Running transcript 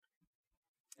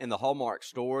In the Hallmark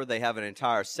store, they have an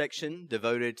entire section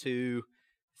devoted to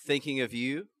thinking of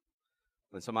you.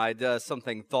 When somebody does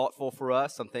something thoughtful for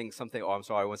us, when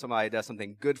somebody does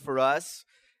something good for us,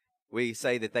 we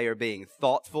say that they are being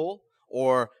thoughtful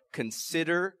or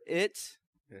consider it.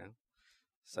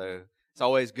 So it's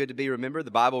always good to be remembered.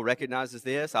 The Bible recognizes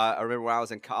this. I remember when I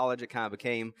was in college, it kind of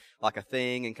became like a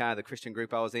thing in kind of the Christian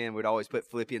group I was in. We'd always put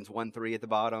Philippians 1:3 at the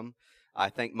bottom. I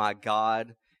thank my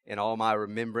God in all my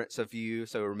remembrance of you.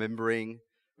 So remembering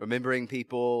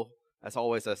people, that's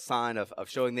always a sign of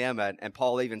showing them. And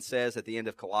Paul even says at the end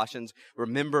of Colossians,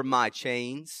 remember my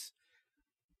chains.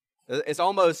 It's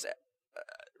almost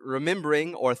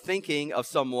remembering or thinking of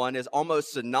someone is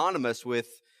almost synonymous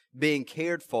with being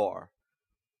cared for,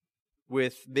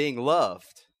 with being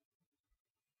loved.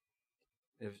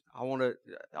 I want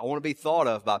to be thought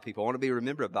of by people. I want to be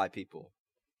remembered by people.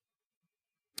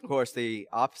 Of course, the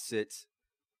opposite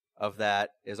of that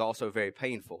is also very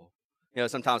painful.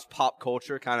 Sometimes pop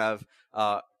culture kind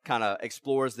of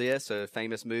explores this. A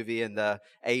famous movie in the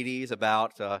 80s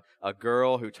about a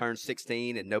girl who turns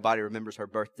 16 and nobody remembers her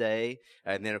birthday.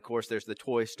 And then, of course, there's the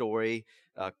Toy Story,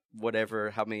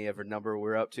 how many ever number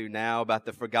we're up to now, about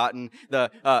the forgotten,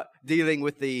 dealing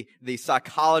with the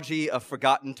psychology of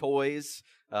forgotten toys.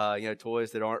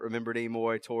 Toys that aren't remembered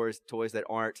anymore, toys that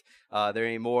aren't there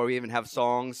anymore. We even have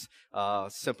songs,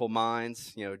 Simple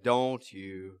Minds, don't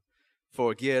you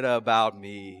forget about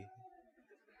me.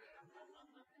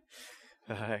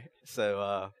 All right,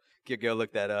 so go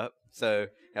look that up. So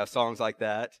songs like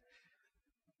that.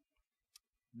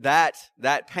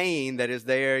 That pain that is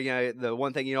there, the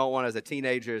one thing you don't want as a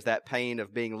teenager is that pain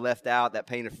of being left out, that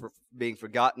pain of being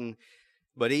forgotten.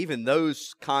 But even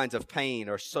those kinds of pain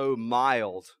are so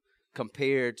mild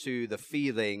compared to the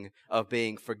feeling of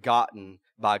being forgotten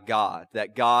by God,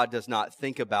 that God does not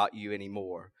think about you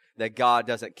anymore, that God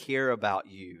doesn't care about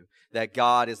you, that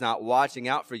God is not watching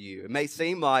out for you. It may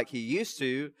seem like He used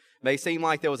to. It may seem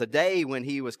like there was a day when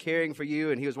He was caring for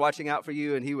you and He was watching out for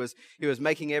you and He was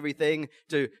making everything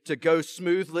to go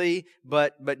smoothly,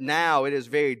 but now it is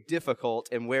very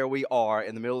difficult in where we are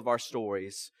in the middle of our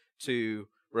stories to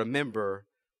remember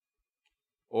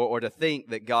or to think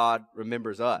that God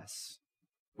remembers us.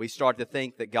 We start to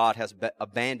think that God has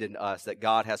abandoned us, that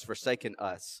God has forsaken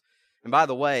us. And by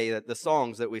the way, the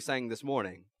songs that we sang this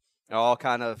morning are all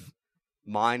kind of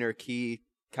minor key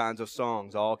kinds of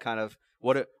songs, all kind of,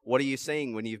 what do you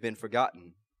sing when you've been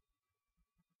forgotten?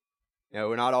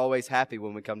 We're not always happy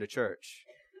when we come to church.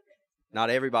 Not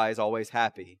everybody's always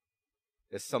happy.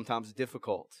 It's sometimes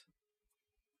difficult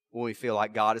when we feel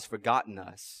like God has forgotten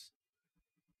us.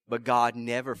 But God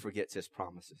never forgets His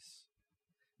promises.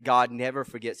 God never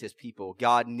forgets His people.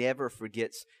 God never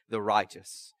forgets the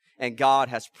righteous. And God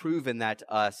has proven that to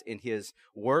us in His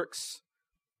works,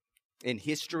 in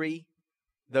history,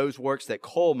 those works that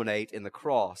culminate in the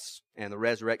cross and the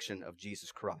resurrection of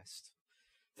Jesus Christ.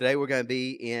 Today we're going to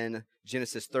be in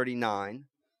Genesis 39.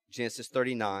 Genesis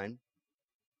 39.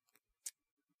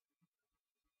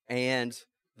 And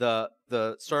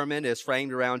the sermon is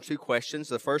framed around two questions.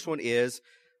 The first one is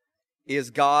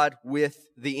God with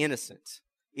the innocent?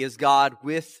 Is God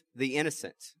with the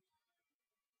innocent?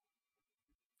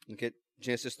 Look at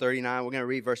Genesis 39. We're going to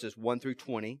read verses 1 through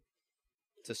 20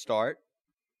 to start.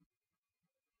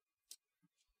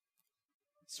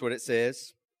 That's what it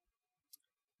says.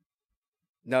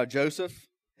 Now Joseph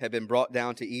had been brought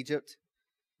down to Egypt,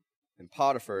 and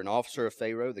Potiphar, an officer of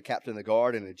Pharaoh, the captain of the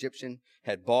guard, an Egyptian,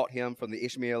 had bought him from the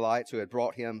Ishmaelites who had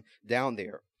brought him down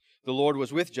there. The Lord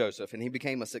was with Joseph, and he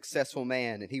became a successful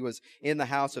man, and he was in the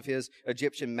house of his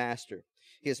Egyptian master.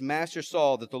 His master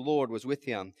saw that the Lord was with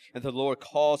him, and the Lord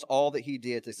caused all that he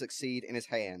did to succeed in his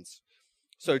hands.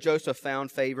 So Joseph found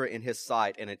favor in his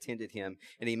sight and attended him,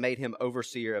 and he made him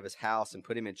overseer of his house and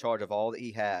put him in charge of all that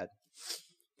he had.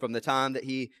 From the time that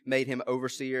he made him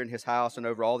overseer in his house and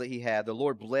over all that he had, the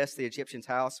Lord blessed the Egyptian's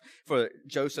house for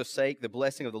Joseph's sake. The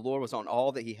blessing of the Lord was on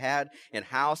all that he had in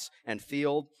house and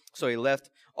field. So he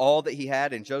left all that he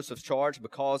had in Joseph's charge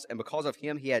because of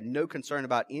him he had no concern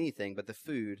about anything but the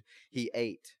food he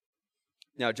ate.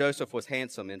 Now Joseph was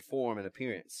handsome in form and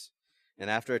appearance. And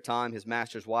after a time, his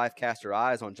master's wife cast her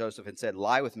eyes on Joseph and said,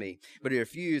 "Lie with me." But he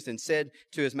refused and said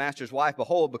to his master's wife,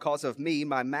 "Behold, because of me,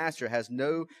 my master has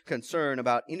no concern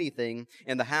about anything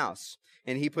in the house.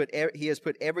 And he has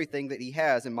put everything that he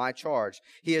has in my charge.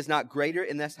 He is not greater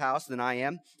in this house than I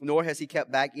am, nor has he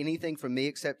kept back anything from me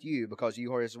except you, because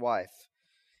you are his wife.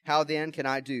 How then can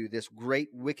I do this great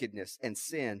wickedness and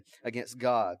sin against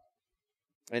God?"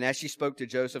 And as she spoke to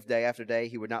Joseph day after day,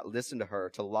 he would not listen to her,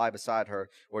 to lie beside her,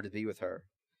 or to be with her.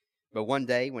 But one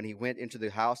day when he went into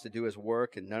the house to do his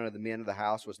work, and none of the men of the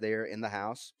house was there in the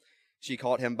house, she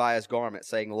caught him by his garment,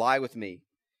 saying, "Lie with me."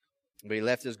 But he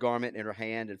left his garment in her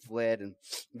hand and fled and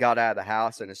got out of the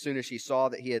house. And as soon as she saw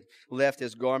that he had left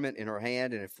his garment in her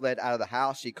hand and had fled out of the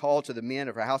house, she called to the men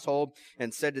of her household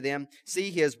and said to them,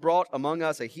 "See, he has brought among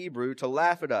us a Hebrew to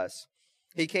laugh at us.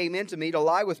 He came in to me to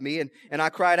lie with me, and I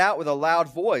cried out with a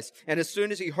loud voice. And as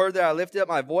soon as he heard that I lifted up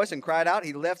my voice and cried out,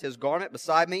 he left his garment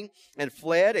beside me and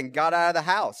fled and got out of the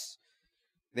house."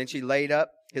 Then she laid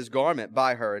up his garment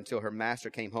by her until her master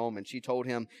came home, and she told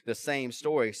him the same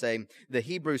story, saying, "The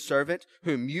Hebrew servant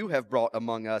whom you have brought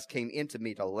among us came into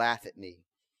me to laugh at me.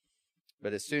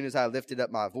 But as soon as I lifted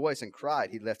up my voice and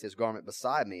cried, he left his garment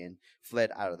beside me and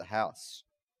fled out of the house."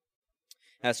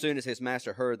 As soon as his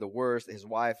master heard the words that his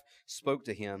wife spoke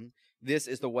to him, "This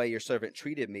is the way your servant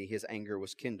treated me," his anger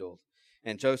was kindled.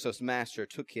 And Joseph's master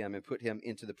took him and put him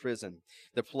into the prison,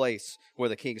 the place where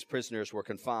the king's prisoners were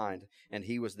confined, and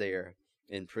he was there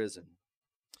in prison.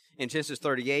 In Genesis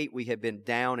 38, we had been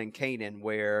down in Canaan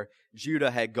where Judah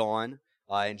had gone,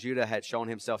 and Judah had shown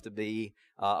himself to be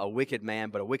a wicked man,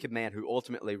 but a wicked man who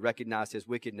ultimately recognized his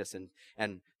wickedness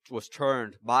and was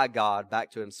turned by God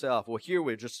back to himself. Well, here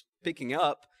we're just picking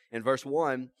up in verse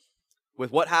 1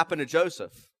 with what happened to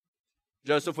Joseph.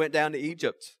 Joseph went down to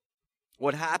Egypt.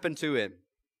 What happened to him?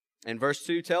 And verse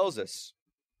 2 tells us,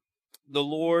 the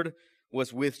Lord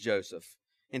was with Joseph,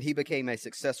 and he became a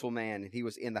successful man, and he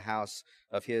was in the house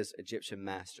of his Egyptian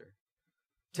master.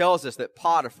 Tells us that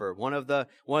Potiphar, one of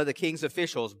the king's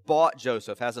officials, bought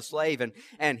Joseph as a slave.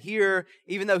 And here,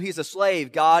 even though he's a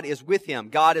slave, God is with him.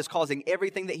 God is causing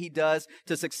everything that he does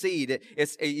to succeed.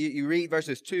 You read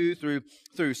verses 2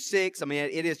 through 6. I mean,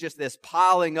 it is just this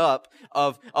piling up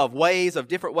of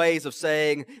different ways of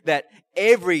saying that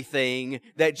everything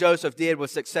that Joseph did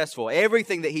was successful.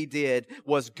 Everything that he did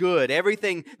was good.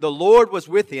 Everything, the Lord was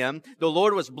with him. The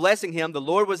Lord was blessing him. The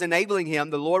Lord was enabling him.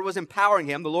 The Lord was empowering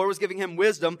him. The Lord was giving him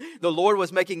wisdom. The Lord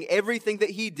was making everything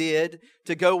that he did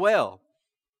to go well.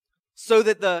 So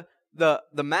that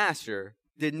the master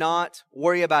did not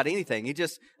worry about anything. He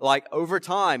just, over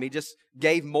time, he just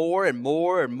gave more and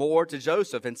more and more to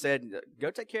Joseph and said,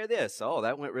 "Go take care of this." Oh,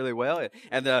 that went really well.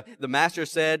 And the master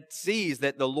sees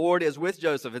that the Lord is with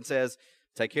Joseph and says,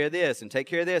 "Take care of this and take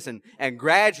care of this." And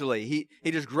gradually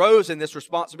he just grows in this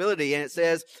responsibility. And it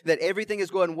says that everything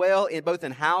is going well in both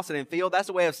in house and in field. That's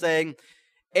a way of saying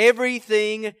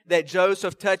everything that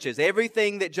Joseph touches,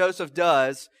 everything that Joseph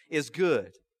does is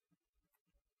good.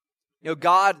 You know,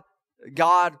 God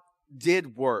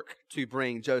did work to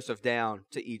bring Joseph down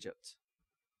to Egypt.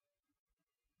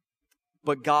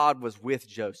 But God was with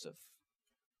Joseph.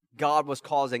 God was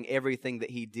causing everything that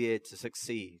he did to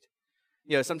succeed.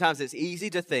 You know, sometimes it's easy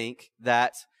to think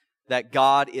that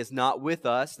God is not with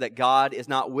us, that God is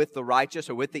not with the righteous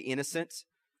or with the innocent,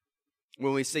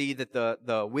 when we see that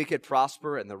the wicked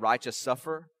prosper and the righteous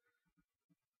suffer.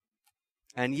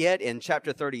 And yet in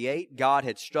chapter 38, God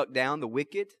had struck down the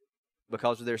wicked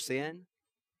because of their sin.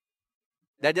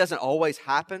 That doesn't always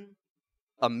happen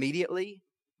immediately,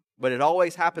 but it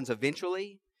always happens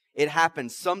eventually. It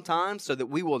happens sometimes so that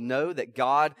we will know that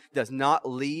God does not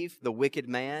leave the wicked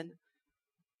man.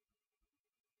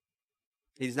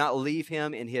 He does not leave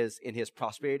him in his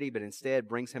prosperity, but instead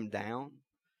brings him down.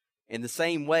 In the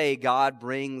same way, God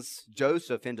brings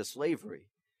Joseph into slavery.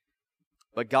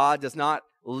 But God does not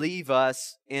leave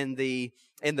us in the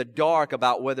dark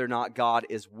about whether or not God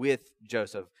is with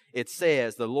Joseph. It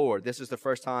says the Lord. This is the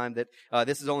first time that,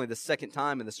 this is only the second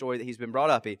time in the story that he's been brought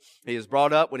up. He is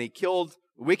brought up when he killed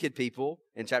wicked people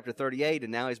in chapter 38,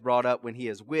 and now he's brought up when he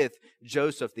is with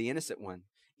Joseph, the innocent one,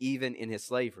 even in his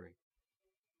slavery.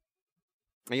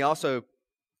 And he also,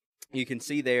 you can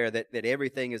see there that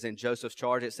everything is in Joseph's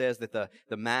charge. It says that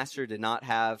the master did not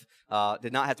have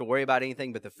to worry about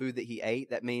anything but the food that he ate.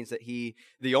 That means that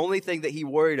the only thing that he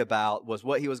worried about was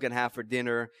what he was going to have for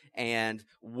dinner and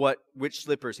which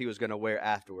slippers he was going to wear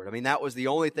afterward. I mean, that was the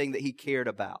only thing that he cared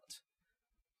about.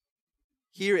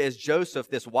 Here is Joseph,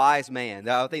 this wise man.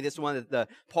 Now, I think this is one of the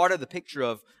part of the picture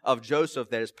of Joseph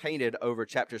that is painted over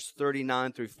chapters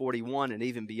 39 through 41 and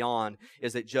even beyond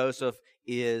is that Joseph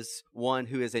is one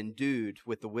who is endued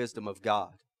with the wisdom of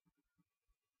God.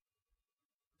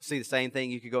 See the same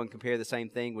thing. You could go and compare the same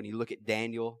thing when you look at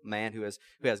Daniel, man who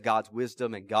has God's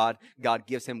wisdom, and God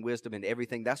gives him wisdom in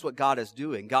everything. That's what God is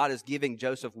doing. God is giving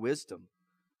Joseph wisdom.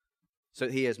 So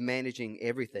he is managing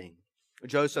everything.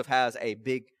 Joseph has a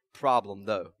big problem,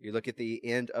 though. You look at the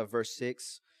end of verse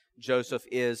 6. Joseph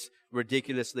is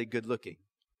ridiculously good looking.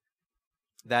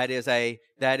 That is a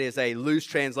loose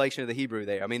translation of the Hebrew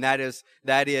there. I mean, that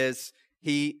is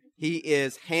he He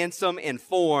is handsome in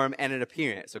form and in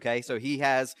appearance, okay? So he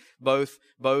has both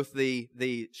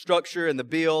the structure and the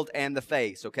build and the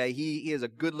face, okay? He is a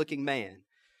good-looking man.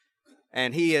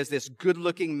 And he is this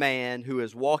good-looking man who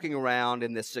is walking around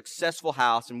in this successful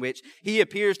house in which he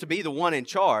appears to be the one in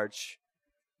charge.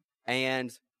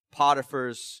 And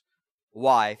Potiphar's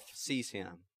wife sees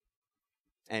him.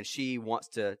 And she wants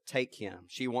to take him.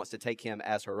 She wants to take him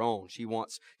as her own. She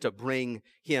wants to bring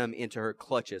him into her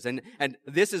clutches. And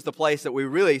this is the place that we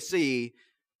really see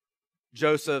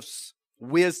Joseph's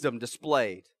wisdom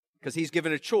displayed, because he's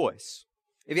given a choice.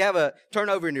 If you turn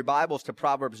over in your Bibles to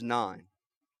Proverbs 9.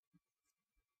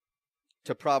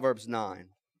 To Proverbs 9.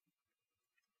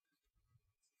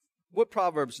 What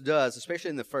Proverbs does,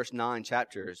 especially in the first 9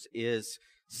 chapters, is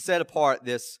set apart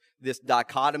this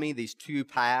dichotomy, these two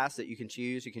paths that you can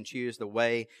choose. You can choose the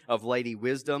way of Lady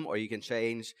Wisdom, or you can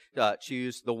choose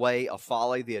the way of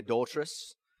folly, the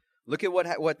adulteress. Look at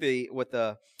what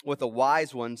the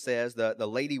wise one says, the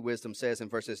Lady Wisdom says in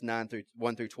verses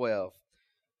 1 through 12.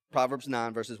 Proverbs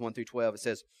 9, verses 1 through 12. It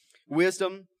says,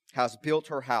 "Wisdom has built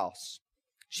her house.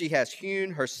 She has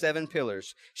hewn her 7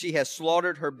 pillars. She has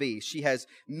slaughtered her beasts. She has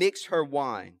mixed her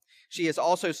wine. She has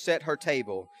also set her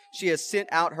table. She has sent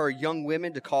out her young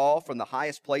women to call from the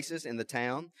highest places in the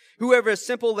town. Whoever is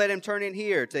simple, let him turn in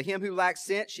here. To him who lacks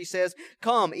sense, she says,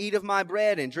 come, eat of my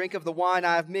bread and drink of the wine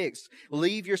I have mixed.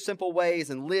 Leave your simple ways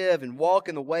and live and walk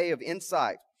in the way of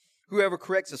insight. Whoever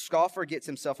corrects a scoffer gets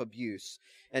himself abuse,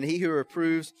 and he who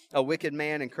reproves a wicked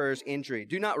man incurs injury.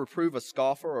 Do not reprove a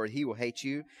scoffer, or he will hate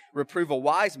you. Reprove a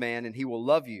wise man, and he will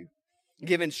love you.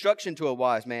 Give instruction to a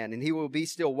wise man, and he will be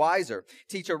still wiser.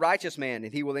 Teach a righteous man,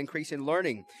 and he will increase in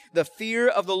learning. The fear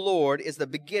of the Lord is the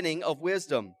beginning of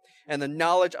wisdom, and the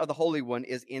knowledge of the Holy One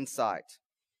is insight.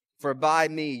 For by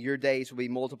me your days will be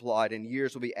multiplied, and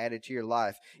years will be added to your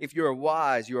life. If you are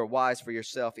wise for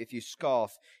yourself. If you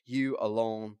scoff, you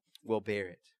alone will bear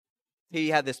it." He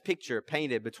had this picture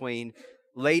painted between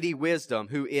Lady Wisdom,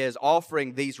 who is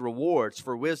offering these rewards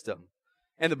for wisdom,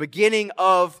 and the beginning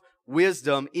of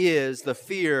wisdom is the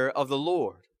fear of the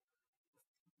Lord.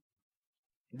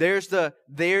 There is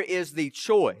the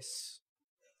choice.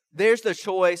 There's the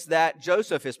choice that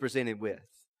Joseph is presented with.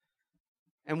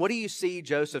 And what do you see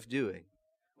Joseph doing?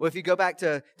 Well, if you go back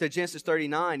to Genesis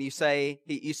 39, you see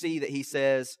that he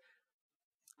says,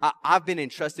 I've been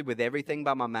entrusted with everything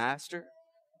by my master.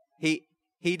 He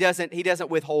doesn't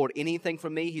withhold anything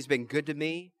from me. He's been good to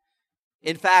me.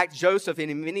 In fact, Joseph,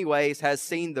 in many ways, has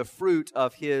seen the fruit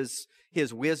of his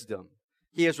wisdom.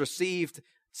 He has received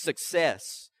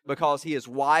success because he is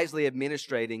wisely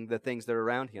administrating the things that are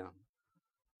around him.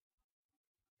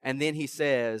 And then he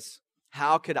says,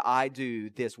 how could I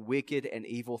do this wicked and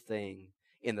evil thing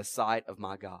in the sight of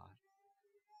my God?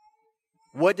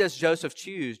 What does Joseph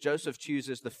choose? Joseph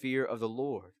chooses the fear of the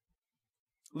Lord.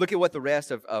 Look at what the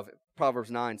rest of Proverbs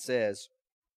 9 says.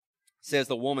 It says,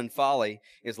 the woman folly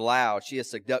is loud. She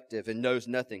is seductive and knows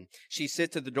nothing. She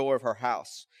sits at the door of her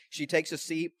house. She takes a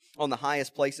seat on the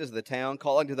highest places of the town,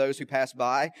 calling to those who pass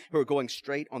by, who are going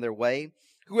straight on their way.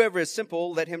 Whoever is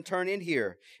simple, let him turn in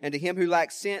here. And to him who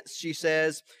lacks sense, she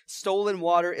says, stolen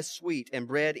water is sweet, and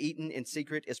bread eaten in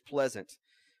secret is pleasant.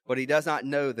 But he does not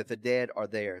know that the dead are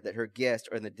there, that her guests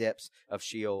are in the depths of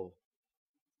Sheol.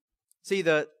 See,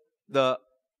 the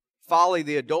folly,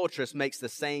 the adulteress, makes the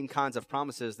same kinds of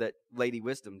promises that Lady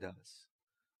Wisdom does.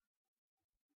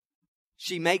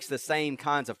 She makes the same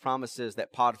kinds of promises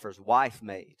that Potiphar's wife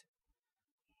made.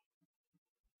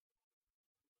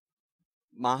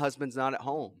 My husband's not at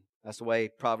home. That's the way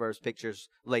Proverbs pictures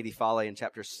Lady Folly in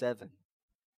chapter 7.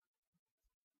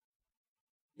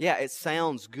 Yeah, it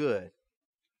sounds good.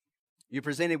 You're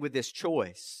presented with this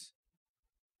choice.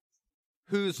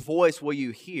 Whose voice will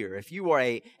you hear? If you are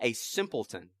a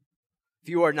simpleton, if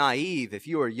you are naive, if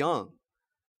you are young,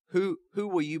 who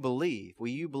will you believe? Will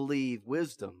you believe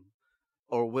wisdom,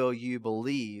 or will you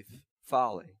believe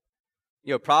folly?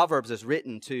 You know, Proverbs is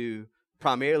written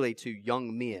primarily to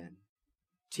young men,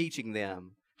 teaching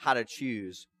them how to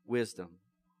choose wisdom.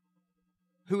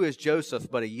 Who is Joseph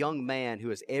but a young man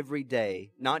who is every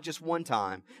day, not just one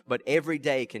time, but every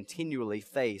day continually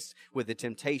faced with the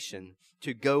temptation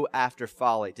to go after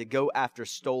folly, to go after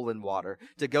stolen water,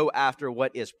 to go after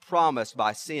what is promised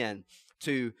by sin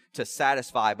to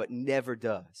satisfy, but never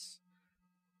does.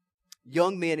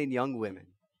 Young men and young women,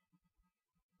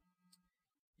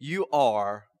 you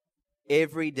are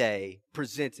every day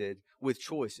presented with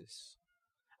choices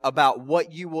about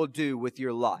what you will do with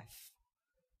your life,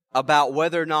 about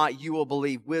whether or not you will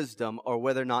believe wisdom or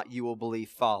whether or not you will believe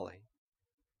folly.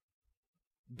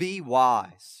 Be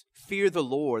wise. Fear the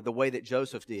Lord the way that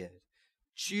Joseph did.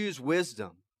 Choose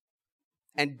wisdom.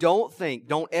 And don't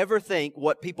ever think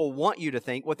what people want you to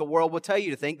think, what the world will tell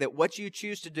you to think, that what you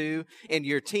choose to do in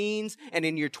your teens and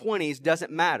in your 20s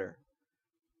doesn't matter.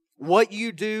 What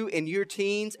you do in your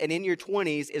teens and in your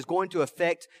 20s is going to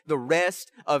affect the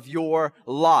rest of your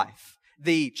life.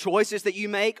 The choices that you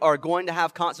make are going to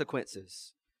have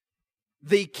consequences.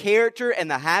 The character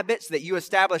and the habits that you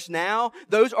establish now,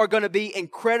 those are going to be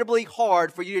incredibly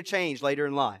hard for you to change later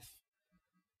in life.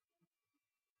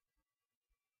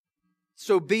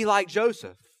 So be like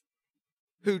Joseph,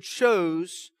 who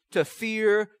chose to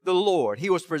fear the Lord.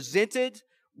 He was presented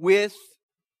with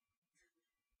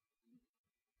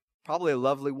probably a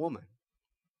lovely woman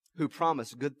who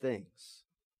promised good things.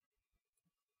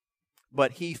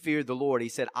 But he feared the Lord. He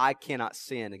said, I cannot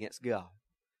sin against God.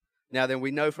 Now then,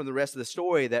 we know from the rest of the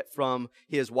story that from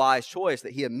his wise choice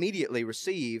that he immediately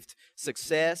received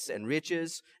success and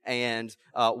riches and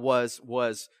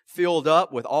was filled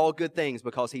up with all good things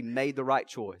because he made the right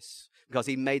choice, because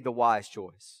he made the wise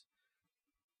choice.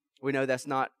 We know that's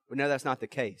not the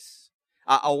case.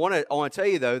 I want to tell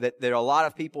you, though, that there are a lot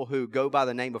of people who go by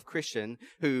the name of Christian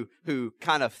who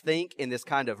kind of think in this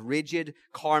kind of rigid,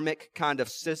 karmic kind of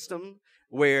system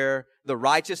where the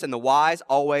righteous and the wise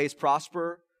always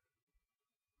prosper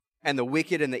and the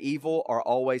wicked and the evil are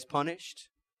always punished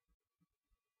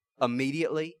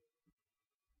immediately.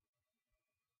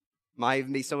 Might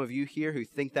even be some of you here who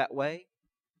think that way.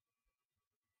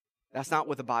 That's not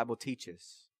what the Bible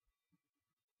teaches.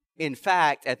 In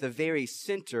fact, at the very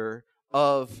center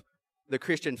of the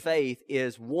Christian faith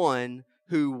is one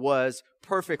who was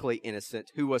perfectly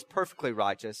innocent, who was perfectly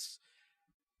righteous,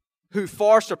 who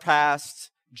far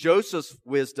surpassed Joseph's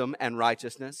wisdom and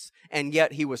righteousness, and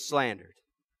yet he was slandered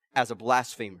as a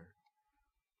blasphemer.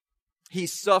 He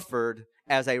suffered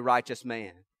as a righteous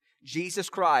man. Jesus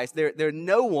Christ,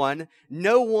 no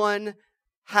one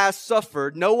has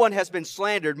suffered, no one has been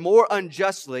slandered more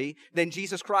unjustly than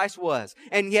Jesus Christ was.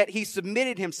 And yet he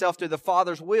submitted himself to the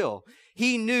Father's will.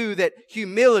 He knew that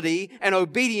humility and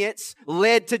obedience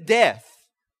led to death.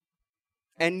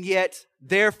 And yet,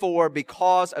 therefore,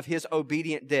 because of his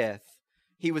obedient death,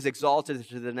 he was exalted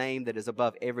to the name that is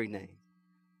above every name.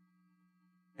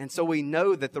 And so we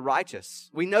know that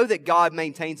we know that God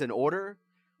maintains an order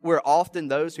where often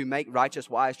those who make righteous,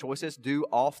 wise choices do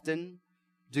often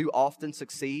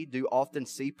succeed, do often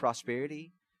see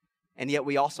prosperity. And yet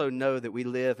we also know that we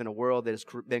live in a world that has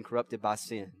been corrupted by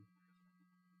sin.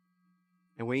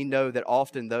 And we know that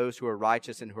often those who are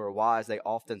righteous and who are wise, they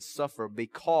often suffer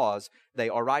because they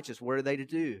are righteous. What are they to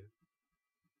do?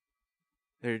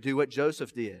 They're to do what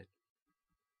Joseph did.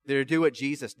 They're to do what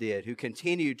Jesus did, who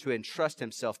continued to entrust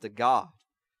himself to God.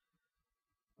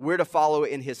 We're to follow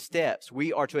in his steps.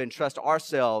 We are to entrust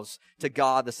ourselves to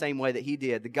God the same way that he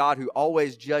did, the God who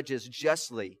always judges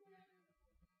justly.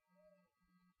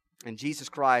 And Jesus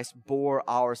Christ bore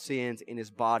our sins in his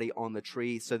body on the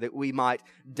tree so that we might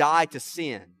die to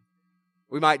sin.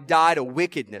 We might die to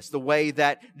wickedness, the way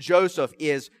that Joseph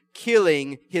is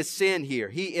killing his sin here.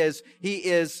 He is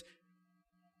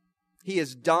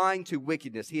dying to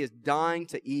wickedness. He is dying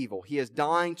to evil. He is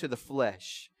dying to the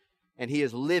flesh. And he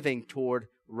is living toward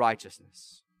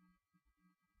righteousness.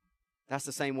 That's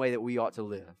the same way that we ought to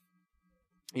live.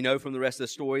 You know, from the rest of the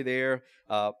story there,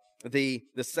 the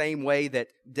same way that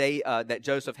that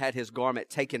Joseph had his garment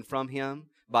taken from him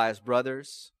by his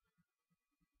brothers,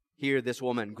 here this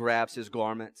woman grabs his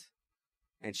garment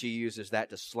and she uses that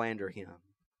to slander him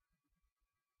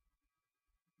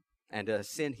and to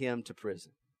send him to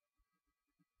prison.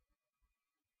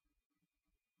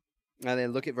 And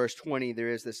then look at verse 20. There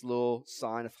is this little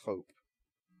sign of hope.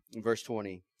 In verse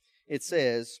 20, it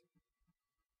says,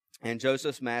 and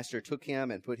Joseph's master took him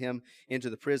and put him into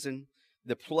the prison,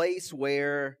 the place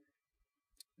where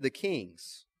the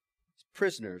king's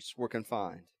prisoners were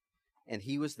confined, and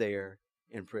he was there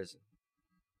in prison.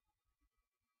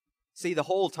 See, the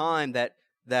whole time that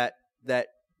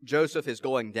Joseph is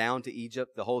going down to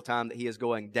Egypt, the whole time that he is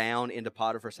going down into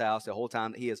Potiphar's house, the whole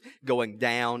time that he is going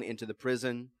down into the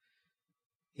prison,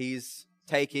 he's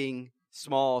taking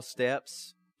small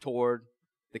steps toward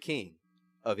the king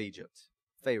of Egypt,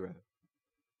 Pharaoh.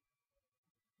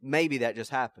 Maybe that just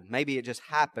happened. Maybe it just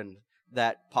happened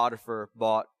that Potiphar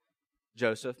bought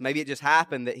Joseph. Maybe it just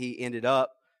happened that he ended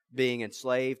up being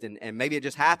enslaved, and maybe it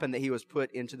just happened that he was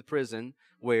put into the prison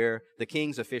where the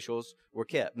king's officials were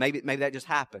kept. Maybe that just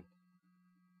happened.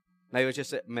 Maybe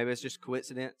it's just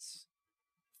coincidence.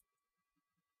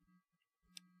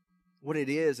 What it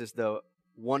is the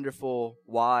wonderful,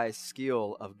 wise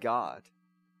skill of God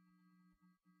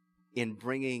in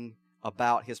bringing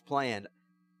about his plan.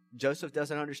 Joseph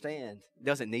doesn't understand,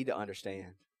 doesn't need to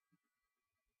understand.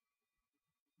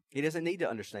 He doesn't need to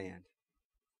understand.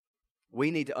 We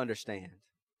need to understand.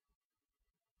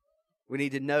 We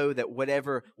need to know that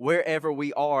wherever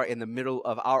we are in the middle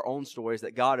of our own stories,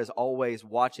 that God is always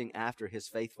watching after His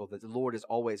faithful, that the Lord is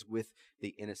always with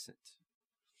the innocent.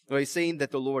 Well, he's seen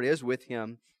that the Lord is with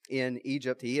him in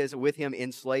Egypt. He is with him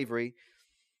in slavery.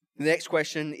 The next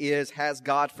question is, has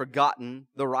God forgotten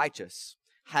the righteous?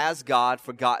 Has God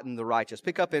forgotten the righteous?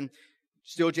 Pick up in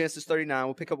still Genesis 39.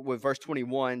 We'll pick up with verse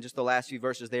 21, just the last few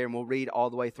verses there, and we'll read all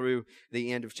the way through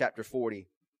the end of chapter 40.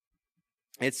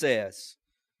 It says,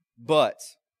 but,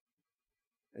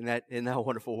 and isn't that a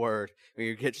wonderful word? When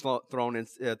you get thrown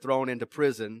into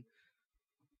prison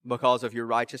because of your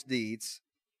righteous deeds.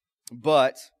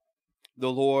 But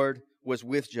the Lord was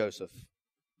with Joseph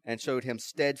and showed him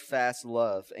steadfast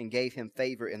love and gave him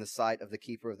favor in the sight of the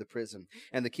keeper of the prison.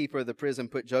 And the keeper of the prison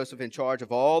put Joseph in charge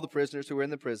of all the prisoners who were in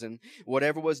the prison.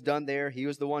 Whatever was done there, he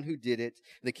was the one who did it.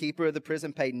 The keeper of the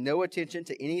prison paid no attention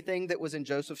to anything that was in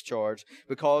Joseph's charge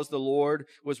because the Lord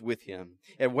was with him.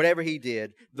 And whatever he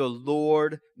did, the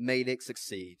Lord made it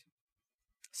succeed.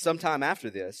 Sometime after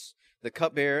this, the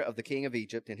cupbearer of the king of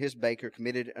Egypt and his baker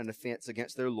committed an offense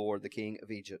against their lord, the king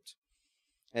of Egypt.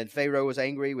 And Pharaoh was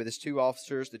angry with his two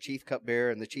officers, the chief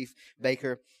cupbearer and the chief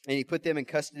baker, and he put them in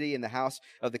custody in the house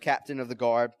of the captain of the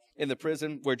guard, in the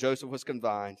prison where Joseph was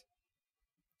confined.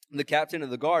 The captain of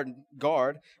the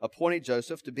guard appointed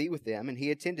Joseph to be with them, and he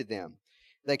attended them.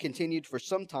 They continued for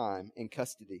some time in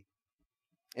custody.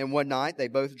 And one night they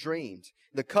both dreamed.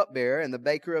 The cupbearer and the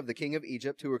baker of the king of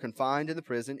Egypt, who were confined in the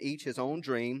prison, each his own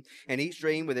dream, and each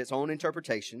dream with its own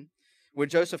interpretation. When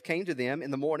Joseph came to them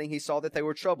in the morning, he saw that they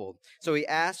were troubled. So he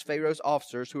asked Pharaoh's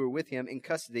officers who were with him in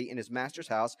custody in his master's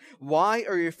house, "Why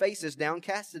are your faces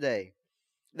downcast today?"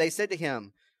 They said to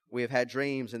him, "We have had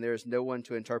dreams, and there is no one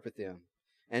to interpret them."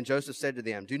 And Joseph said to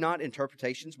them, "Do not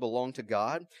interpretations belong to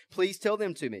God? Please tell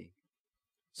them to me."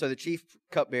 So the chief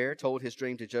cupbearer told his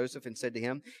dream to Joseph and said to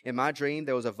him, "In my dream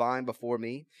there was a vine before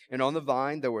me, and on the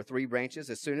vine there were 3 branches.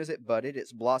 As soon as it budded,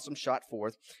 its blossoms shot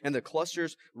forth, and the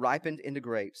clusters ripened into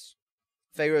grapes.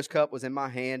 Pharaoh's cup was in my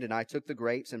hand, and I took the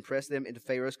grapes and pressed them into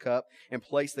Pharaoh's cup and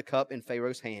placed the cup in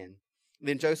Pharaoh's hand."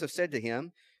 Then Joseph said to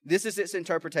him, "This is its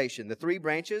interpretation. The 3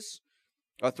 branches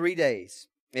are 3 days.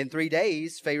 In 3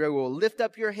 days, Pharaoh will lift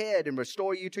up your head and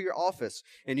restore you to your office,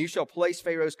 and you shall place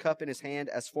Pharaoh's cup in his hand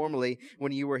as formerly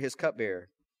when you were his cupbearer.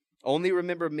 Only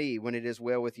remember me when it is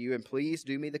well with you, and please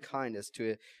do me the kindness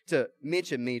to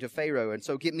mention me to Pharaoh, and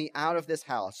so get me out of this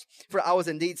house. For I was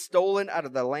indeed stolen out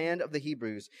of the land of the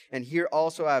Hebrews, and here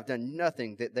also I have done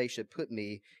nothing that they should put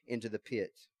me into the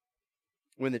pit."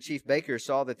 When the chief baker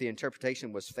saw that the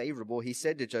interpretation was favorable, he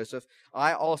said to Joseph,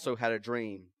 "I also had a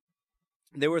dream.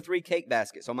 There were 3 cake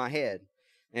baskets on my head.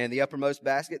 And in the uppermost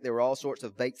basket there were all sorts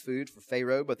of baked food for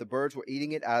Pharaoh, but the birds were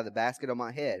eating it out of the basket on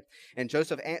my head." And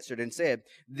Joseph answered and said,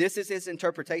 "This is his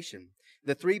interpretation.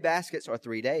 The 3 baskets are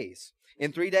 3 days.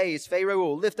 In 3 days Pharaoh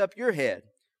will lift up your head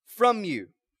from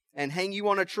you and hang you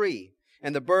on a tree,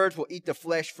 and the birds will eat the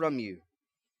flesh from you."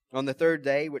 On the 3rd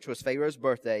day, which was Pharaoh's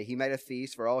birthday, he made a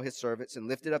feast for all his servants and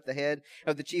lifted up the head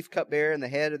of the chief cupbearer and the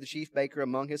head of the chief baker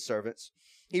among his servants.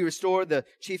 He restored the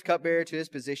chief cupbearer to his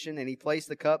position, and he placed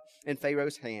the cup in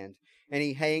Pharaoh's hand. And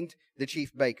he hanged the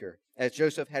chief baker, as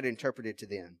Joseph had interpreted to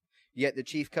them. Yet the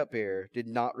chief cupbearer did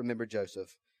not remember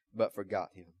Joseph, but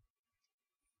forgot him.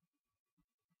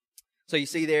 So you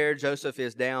see there, Joseph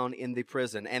is down in the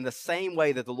prison. And the same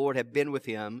way that the Lord had been with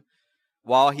him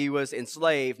while he was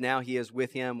enslaved, now he is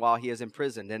with him while he is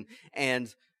imprisoned.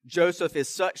 And Joseph is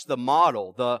such the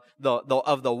model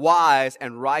of the wise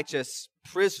and righteous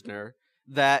prisoner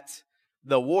that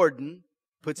the warden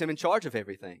puts him in charge of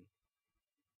everything.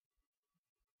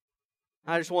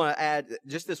 I just want to add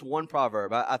just this one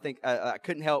proverb. I think I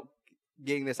couldn't help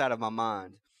getting this out of my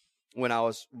mind when I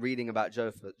was reading about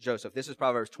Joseph. This is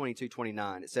Proverbs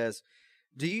 22:29. It says,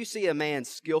 "Do you see a man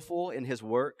skillful in his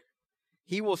work?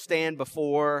 He will stand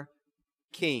before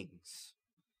kings.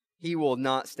 He will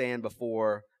not stand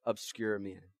before obscure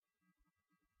men."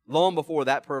 Long before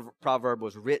that proverb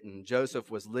was written, Joseph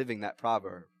was living that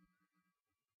proverb.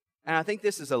 And I think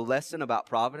this is a lesson about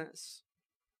providence.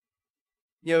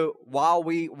 You know, while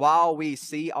we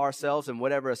see ourselves in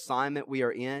whatever assignment we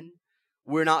are in,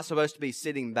 we're not supposed to be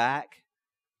sitting back,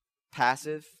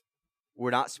 passive. We're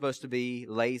not supposed to be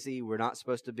lazy. We're not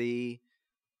supposed to be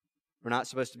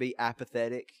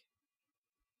apathetic.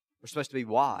 We're supposed to be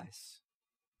wise.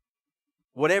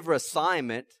 Whatever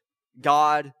assignment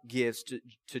God gives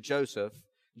to Joseph,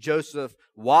 Joseph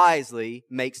wisely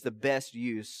makes the best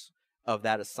use of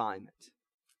that assignment.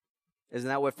 Isn't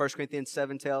that what 1 Corinthians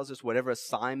 7 tells us? Whatever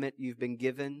assignment you've been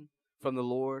given from the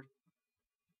Lord.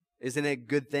 Isn't it a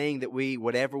good thing that we,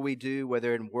 whatever we do,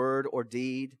 whether in word or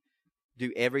deed,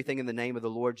 do everything in the name of the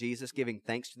Lord Jesus, giving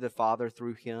thanks to the Father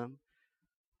through Him?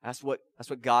 That's what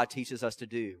God teaches us to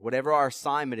do, whatever our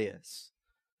assignment is.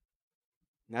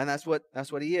 And that's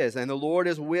what He is. And the Lord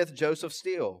is with Joseph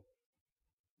still.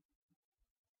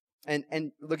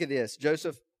 And look at this.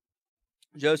 Joseph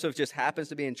just happens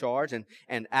to be in charge,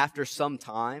 and after some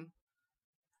time,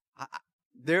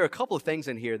 there are a couple of things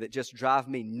in here that just drive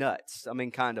me nuts. I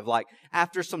mean, kind of like,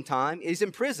 after some time, he's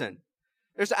in prison.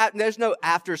 There's no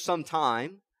after some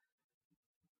time,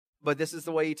 but this is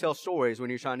the way you tell stories when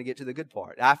you're trying to get to the good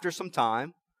part. After some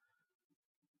time,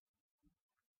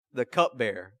 the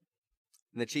cupbearer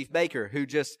and the chief baker, who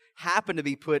just happened to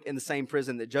be put in the same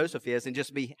prison that Joseph is, and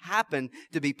just happened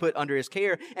to be put under his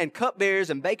care. And cupbearers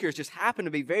and bakers just happen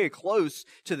to be very close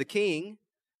to the king.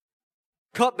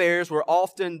 Cupbearers were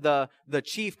often the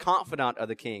chief confidant of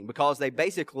the king, because they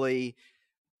basically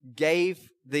gave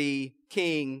the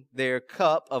king their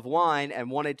cup of wine and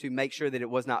wanted to make sure that it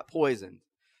was not poisoned.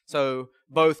 So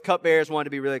both cupbearers wanted to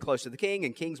be really close to the king,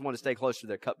 and kings wanted to stay close to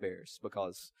their cupbearers,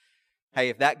 because, hey,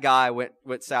 if that guy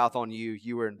went south on you,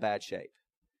 you were in bad shape.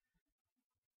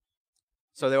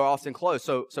 So they were often close.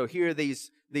 So here are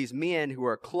these men who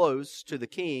are close to the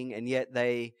king, and yet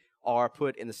they are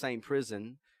put in the same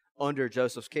prison under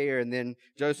Joseph's care. And then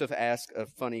Joseph asks a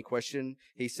funny question.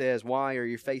 He says, "Why are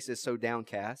your faces so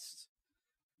downcast?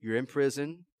 You're in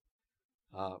prison.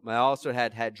 I also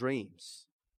had dreams."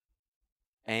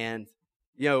 And,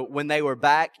 when they were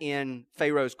back in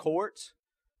Pharaoh's court,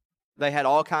 they had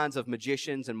all kinds of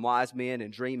magicians and wise men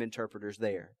and dream interpreters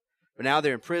there. But now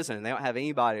they're in prison, and they don't have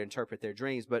anybody to interpret their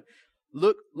dreams. But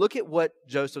look at what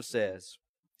Joseph says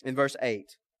in verse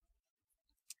 8.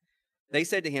 They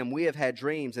said to him, "We have had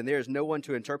dreams, and there is no one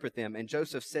to interpret them." And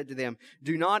Joseph said to them,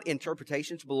 "Do not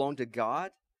interpretations belong to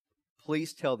God?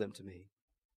 Please tell them to me."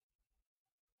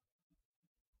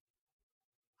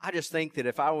 I just think that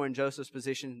if I were in Joseph's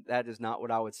position, that is not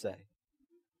what I would say.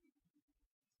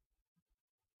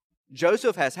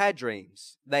 Joseph has had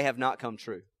dreams. They have not come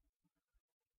true.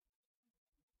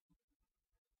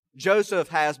 Joseph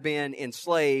has been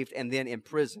enslaved and then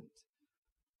imprisoned.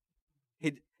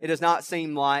 It does not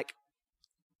seem like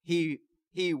he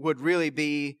would really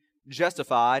be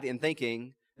justified in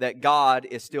thinking that God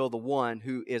is still the one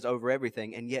who is over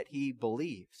everything, and yet he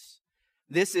believes.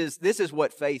 This is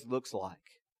what faith looks like.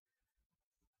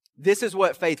 This is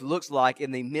what faith looks like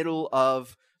in the middle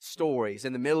of stories,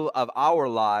 in the middle of our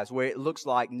lives, where it looks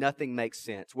like nothing makes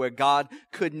sense, where God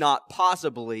could not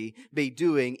possibly be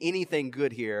doing anything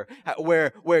good here,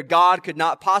 where God could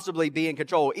not possibly be in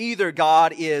control. Either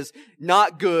God is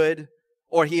not good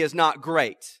or He is not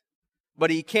great. But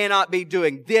He cannot be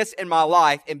doing this in my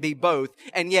life and be both.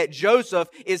 And yet Joseph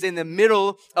is in the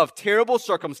middle of terrible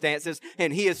circumstances,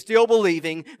 and he is still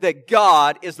believing that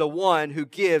God is the one who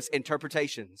gives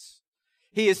interpretations.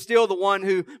 He is still the one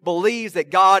who believes that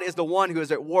God is the one who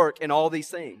is at work in all these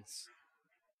things.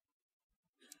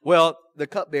 Well, the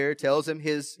cupbearer tells him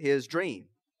his dream.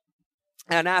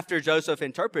 And after Joseph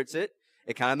interprets it,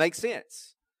 it kind of makes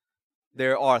sense.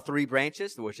 There are 3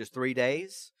 branches, which is 3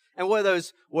 days. And what do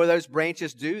those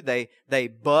branches do? They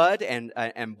bud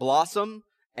and blossom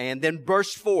and then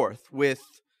burst forth with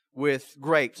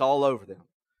grapes all over them.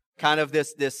 Kind of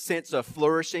this sense of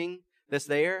flourishing that's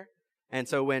there. And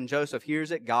so when Joseph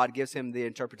hears it, God gives him the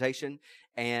interpretation,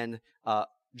 and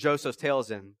Joseph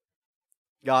tells him,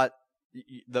 God,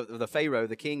 the Pharaoh,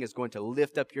 the king, is going to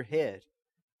lift up your head.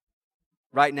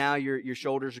 Right now, your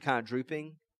shoulders are kind of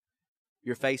drooping.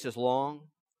 Your face is long.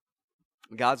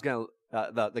 God's going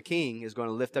to, the king is going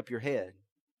to lift up your head,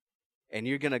 and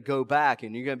you're going to go back,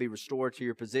 and you're going to be restored to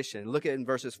your position. Look at it in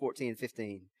verses 14 and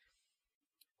 15.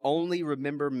 Only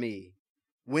remember me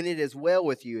when it is well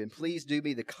with you, and please do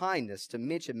me the kindness to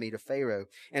mention me to Pharaoh,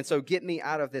 and so get me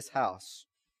out of this house.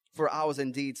 For I was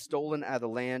indeed stolen out of the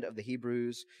land of the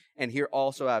Hebrews, and here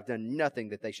also I have done nothing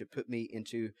that they should put me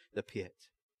into the pit.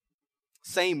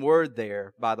 Same word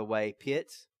there, by the way,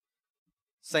 pit.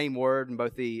 Same word in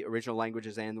both the original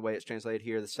languages and the way it's translated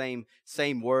here. The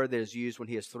same word that is used when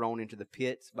he is thrown into the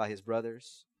pit by his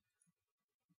brothers.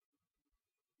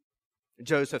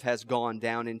 Joseph has gone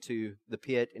down into the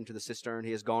pit, into the cistern.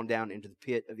 He has gone down into the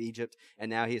pit of Egypt, and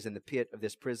now he is in the pit of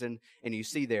this prison. And you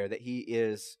see there that he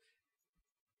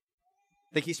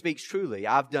speaks truly.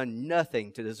 I've done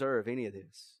nothing to deserve any of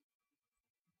this.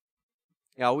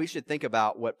 We should think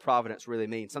about what providence really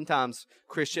means. Sometimes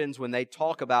Christians, when they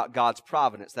talk about God's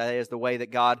providence, that is the way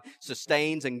that God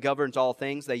sustains and governs all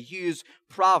things, they use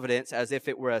providence as if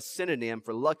it were a synonym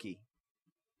for lucky.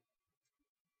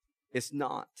 It's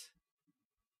not.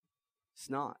 It's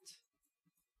not.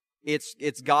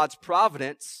 It's God's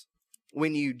providence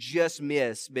when you just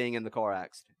miss being in the car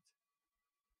accident.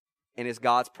 And it's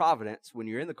God's providence when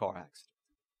you're in the car accident.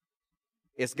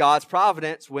 It's God's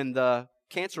providence when the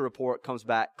cancer report comes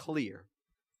back clear.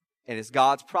 And it's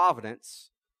God's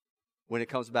providence when it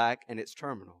comes back and it's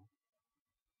terminal.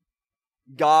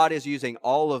 God is using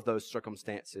all of those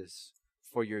circumstances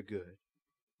for your good.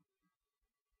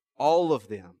 All of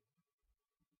them.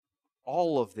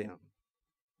 All of them.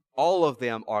 All of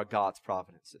them are God's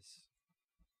providences.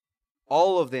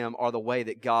 All of them are the way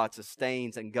that God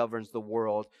sustains and governs the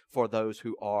world for those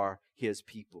who are His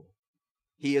people.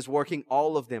 He is working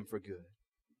all of them for good.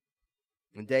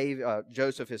 And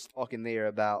Joseph is talking there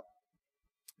about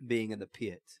being in the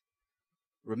pit.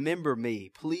 Remember me.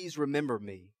 Please remember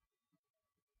me.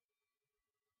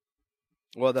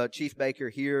 Well, the chief baker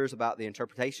hears about the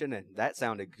interpretation, and that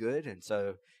sounded good. And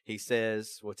so he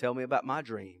says, well, tell me about my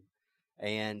dream.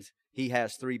 And he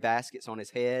has 3 baskets on his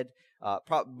head,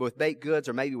 with baked goods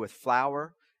or maybe with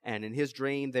flour. And in his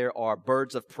dream, there are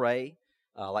birds of prey,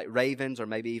 like ravens or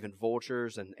maybe even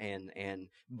vultures and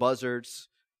buzzards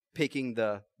picking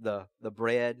the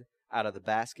bread out of the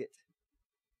basket.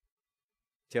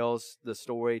 Tells the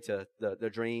story to the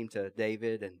dream to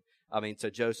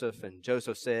to Joseph. And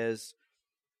Joseph says,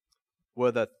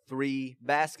 well, the 3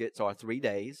 baskets are 3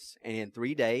 days. And in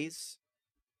 3 days,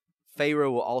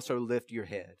 Pharaoh will also lift your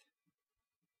head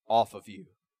off of you.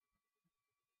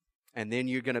 And then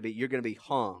you're going to be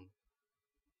hung.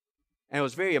 And it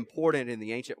was very important in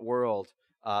the ancient world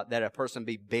that a person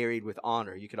be buried with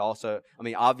honor. You could also,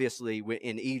 obviously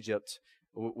in Egypt,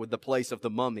 with the place of the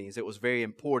mummies, it was very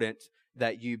important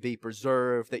that you be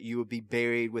preserved, that you would be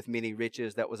buried with many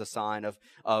riches. That was a sign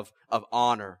of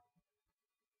honor.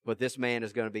 But this man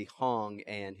is going to be hung,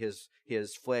 and his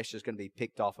flesh is going to be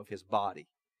picked off of his body.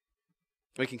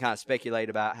 We can kind of speculate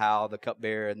about how the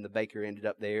cupbearer and the baker ended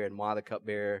up there, and why the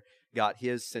cupbearer got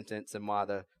his sentence and why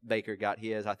the baker got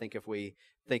his. I think if we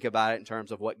think about it in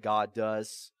terms of what God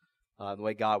does, the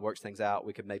way God works things out,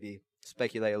 we could maybe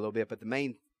speculate a little bit. But the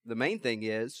main thing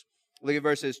is, look at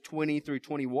verses 20 through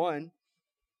 21.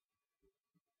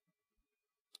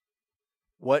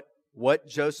 What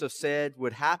Joseph said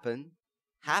would happen,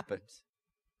 happened.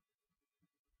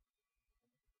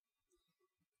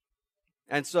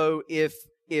 And so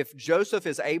if Joseph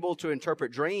is able to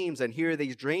interpret dreams and hear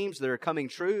these dreams that are coming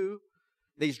true,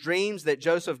 these dreams that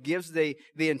Joseph gives the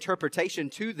interpretation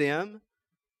to them,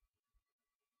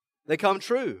 they come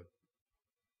true.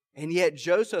 And yet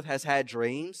Joseph has had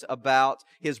dreams about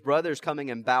his brothers coming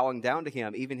and bowing down to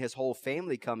him, even his whole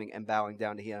family coming and bowing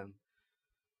down to him.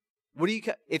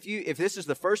 If this is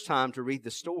the first time to read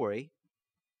the story,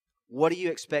 what do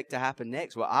you expect to happen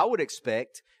next? Well, I would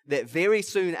expect that very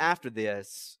soon after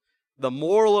this, the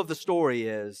moral of the story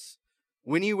is,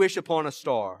 when you wish upon a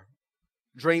star,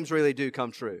 dreams really do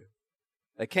come true.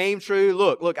 They came true.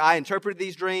 Look, I interpreted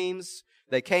these dreams.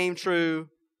 They came true.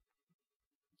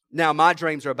 Now my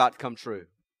dreams are about to come true.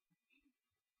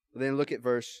 Then look at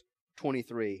verse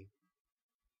 23.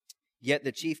 Yet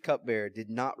the chief cupbearer did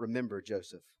not remember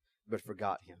Joseph, but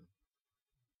forgot him.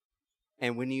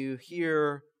 And when you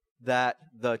hear that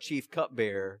the chief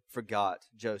cupbearer forgot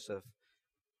Joseph,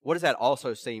 what does that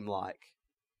also seem like?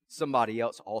 Somebody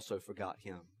else also forgot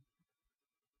him.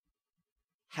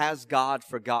 Has God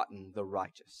forgotten the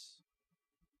righteous?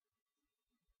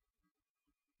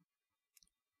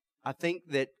 I think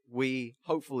that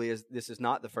this is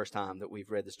not the first time that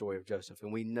we've read the story of Joseph,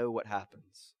 and we know what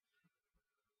happens.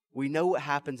 We know what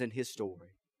happens in his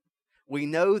story. We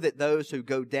know that those who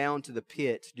go down to the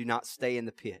pit do not stay in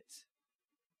the pit.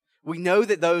 We know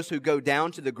that those who go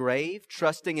down to the grave,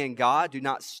 trusting in God, do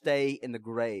not stay in the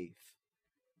grave.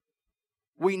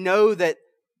 We know that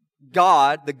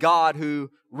God, the God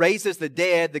who raises the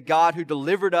dead, the God who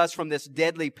delivered us from this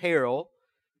deadly peril,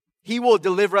 He will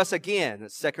deliver us again.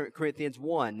 That's 2 Corinthians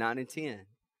 1, 9 and 10.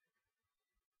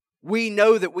 We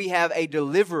know that we have a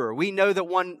deliverer. We know that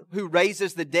one who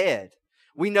raises the dead.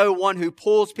 We know one who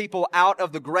pulls people out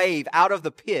of the grave, out of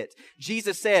the pit.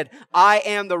 Jesus said, I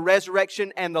am the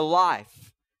resurrection and the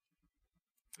life.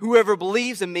 Whoever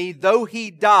believes in me, though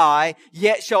he die,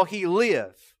 yet shall he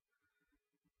live.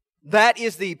 That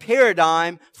is the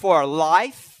paradigm for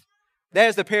life. That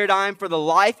is the paradigm for the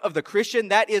life of the Christian.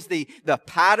 That is the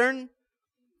pattern.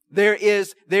 There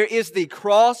is the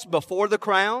cross before the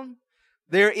crown.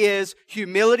 There is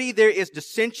humility. There is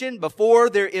dissension before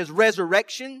there is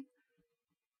resurrection.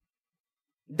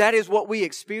 That is what we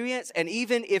experience. And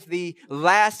even if the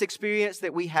last experience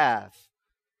that we have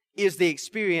is the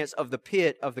experience of the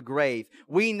pit of the grave,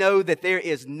 we know that there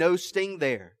is no sting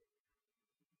there.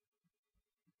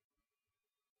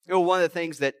 One of the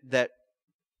things that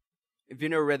if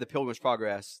you've never read The Pilgrim's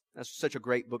Progress, that's such a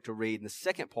great book to read. In the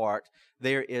second part,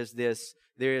 there is this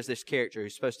character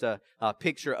who's supposed to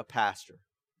picture a pastor.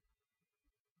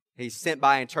 He's sent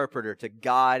by an interpreter to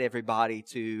guide everybody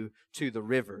to the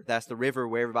river. That's the river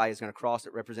where everybody is going to cross.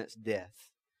 It represents death.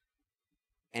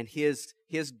 And his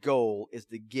goal is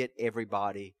to get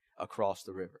everybody across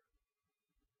the river.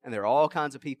 And there are all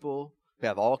kinds of people who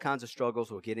have all kinds of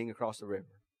struggles with getting across the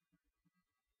river.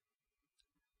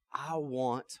 I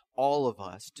want all of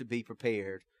us to be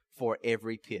prepared for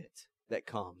every pit that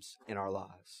comes in our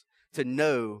lives. To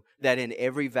know that in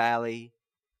every valley,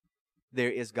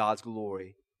 there is God's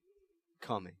glory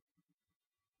coming.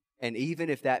 And even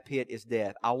if that pit is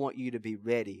death, I want you to be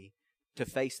ready to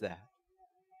face that.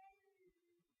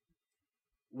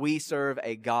 We serve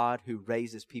a God who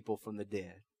raises people from the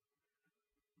dead.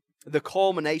 The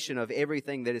culmination of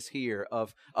everything that is here,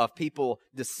 of people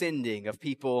descending, of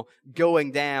people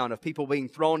going down, of people being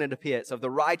thrown into pits, of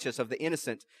the righteous, of the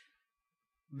innocent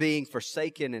being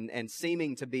forsaken and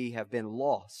seeming to have been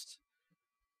lost.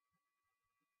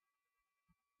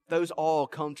 Those all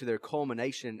come to their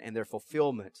culmination and their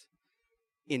fulfillment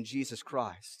in Jesus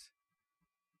Christ,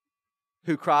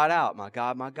 who cried out, my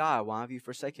God, why have you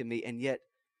forsaken me? And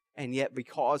yet,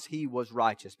 because He was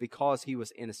righteous, because He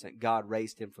was innocent, God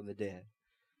raised Him from the dead.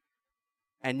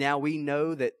 And now we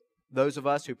know that those of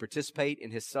us who participate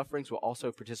in His sufferings will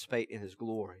also participate in His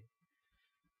glory.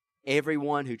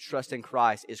 Everyone who trusts in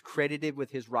Christ is credited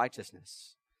with His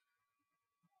righteousness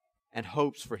and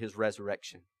hopes for His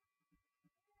resurrection.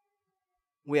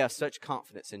 We have such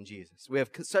confidence in Jesus. We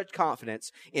have such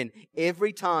confidence in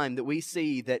every time that we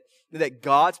see that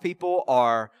God's people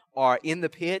are in the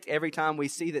pit, every time we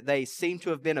see that they seem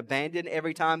to have been abandoned,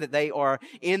 every time that they are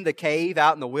in the cave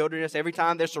out in the wilderness, every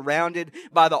time they're surrounded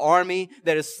by the army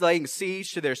that is laying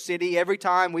siege to their city, every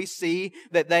time we see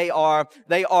that they are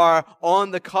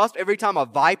on the cusp, every time a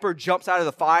viper jumps out of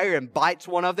the fire and bites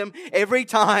one of them, every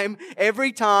time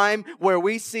where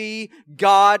we see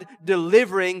God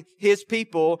delivering His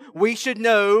people, we should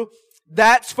know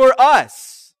that's for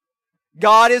us.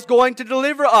 God is going to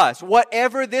deliver us.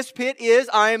 Whatever this pit is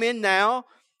I am in now,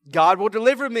 God will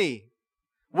deliver me.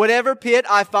 Whatever pit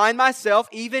I find myself,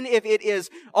 even if it is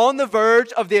on the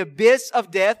verge of the abyss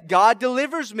of death, God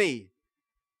delivers me.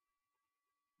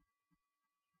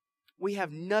 We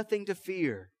have nothing to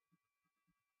fear.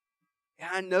 And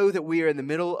I know that we are in the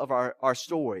middle of our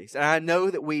stories. And I know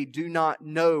that we do not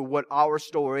know what our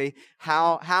story,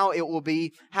 how it will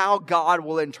be, how God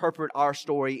will interpret our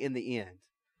story in the end.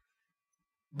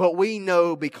 But we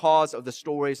know because of the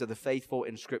stories of the faithful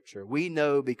in Scripture. We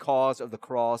know because of the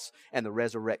cross and the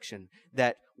resurrection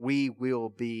that we will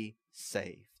be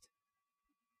saved.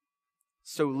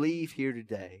 So leave here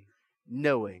today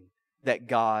knowing that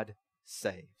God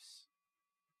saves.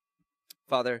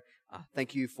 Father,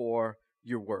 thank you for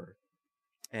your word.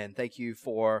 And thank you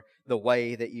for the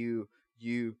way that you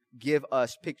give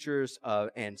us pictures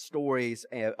and stories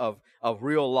of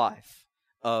real life,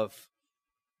 of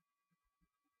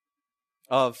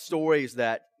stories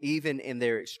that even in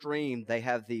their extreme, they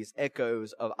have these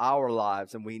echoes of our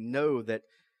lives. And we know that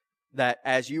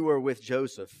as you were with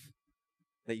Joseph,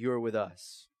 that you are with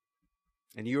us.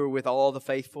 And you are with all the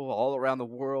faithful all around the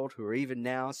world who are even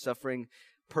now suffering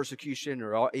persecution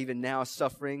or even now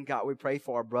suffering. God, we pray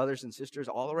for our brothers and sisters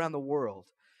all around the world.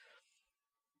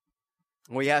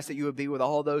 And we ask that you would be with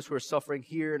all those who are suffering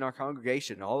here in our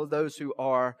congregation, all of those who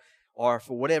are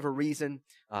for whatever reason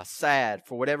sad,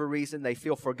 for whatever reason they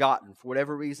feel forgotten, for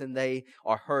whatever reason they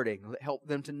are hurting. Help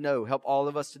them to know, help all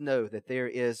of us to know that there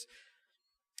is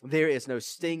no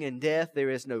sting in death, there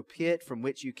is no pit from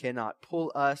which you cannot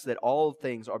pull us, that all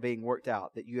things are being worked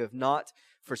out, that you have not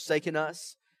forsaken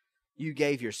us, you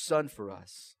gave your Son for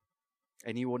us,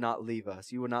 and you will not leave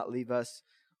us. You will not leave us.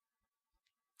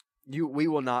 We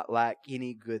will not lack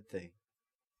any good thing.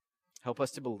 Help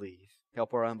us to believe.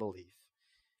 Help our unbelief.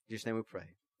 In Jesus' name we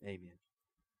pray. Amen.